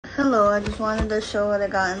Hello, I just wanted to show what I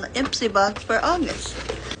got in the IPSY box for August.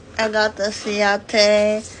 I got the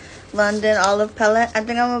Ciate London Olive Palette. I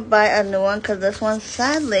think I'm going to buy a new one because this one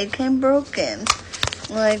sadly came broken.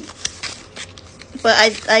 But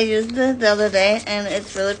I used it the other day and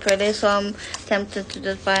it's really pretty, so I'm tempted to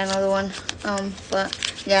just buy another one.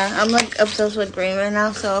 But yeah, I'm like obsessed with green right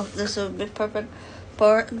now, so this would be perfect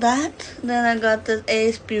for that. Then I got this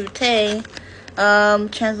Ace Beauté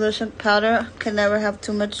translucent powder. Can never have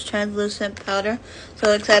too much translucent powder,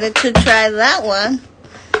 so excited to try that one.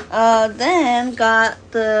 Then got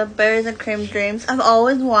the Berries and Cream Dreams. I've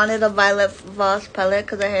always wanted a Violet Voss palette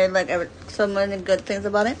because I heard like so many good things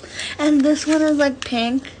about it, and this one is like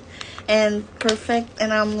pink and perfect,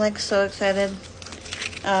 and I'm like so excited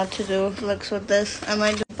to do looks with this. I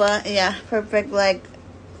might do, but yeah, perfect,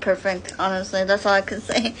 honestly, that's all I can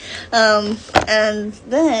say. And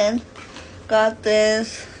then got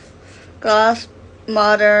this Gloss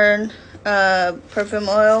Modern perfume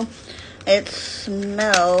oil. It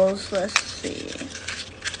smells, let's see,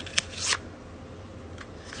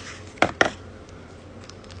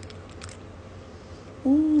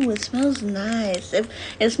 ooh, it smells nice.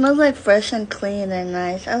 It smells like fresh and clean and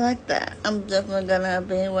nice. I like that. I'm definitely gonna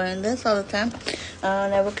be wearing this all the time.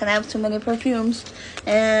 Never can have too many perfumes.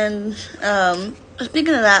 And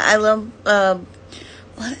speaking of that, I love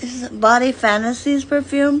what is it? Body Fantasies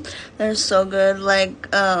perfume. They're so good.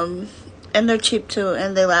 And they're cheap too,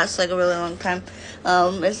 and they last like a really long time.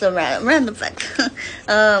 It's a random fact.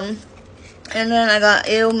 And then I got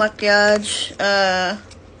Il Maquillage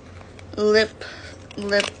lip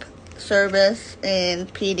service in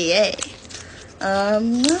PDA.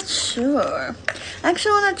 I'm not sure. I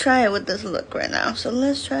actually want to try it with this look right now, so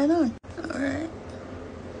let's try it on. Alright.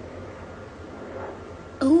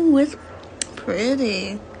 Oh, it's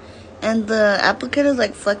pretty. And the applicator is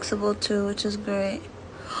like flexible too, which is great.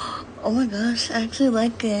 Oh my gosh, I actually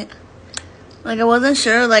like it. Like, I wasn't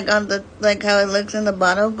sure like on the how it looks in the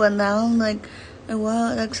bottle, but now I'm like, oh,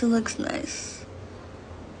 wow, it actually looks nice.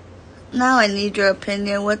 Now I need your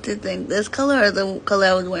opinion. What do you think? This color or the color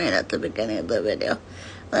I was wearing at the beginning of the video?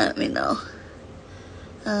 Let me know.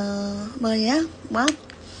 But yeah, wow.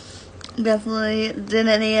 Definitely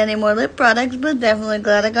didn't need any more lip products, but definitely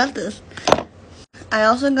glad I got this. I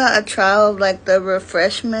also got a trial of like the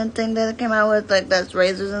refreshment thing that it came out with, like that's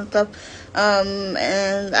razors and stuff.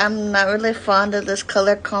 And I'm not really fond of this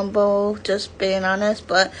color combo, just being honest.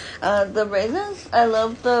 But the razors, I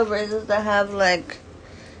love the razors that have like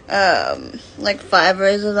 5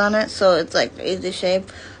 razors on it, so it's like easy shape.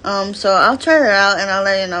 So I'll try it out and I'll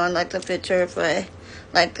let you know in like the future if I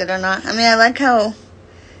liked it or not. I mean, I like how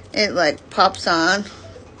it like pops on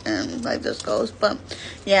and like just goes, but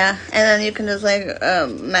yeah, and then you can just like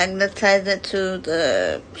magnetize it to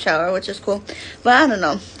the shower, which is cool. But I don't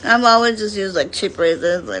know, I've always just used like cheap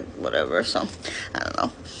razors, like whatever, so I don't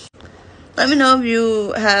know. Let me know if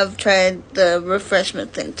you have tried the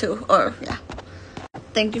refreshment thing too, or yeah.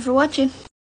 Thank you for watching.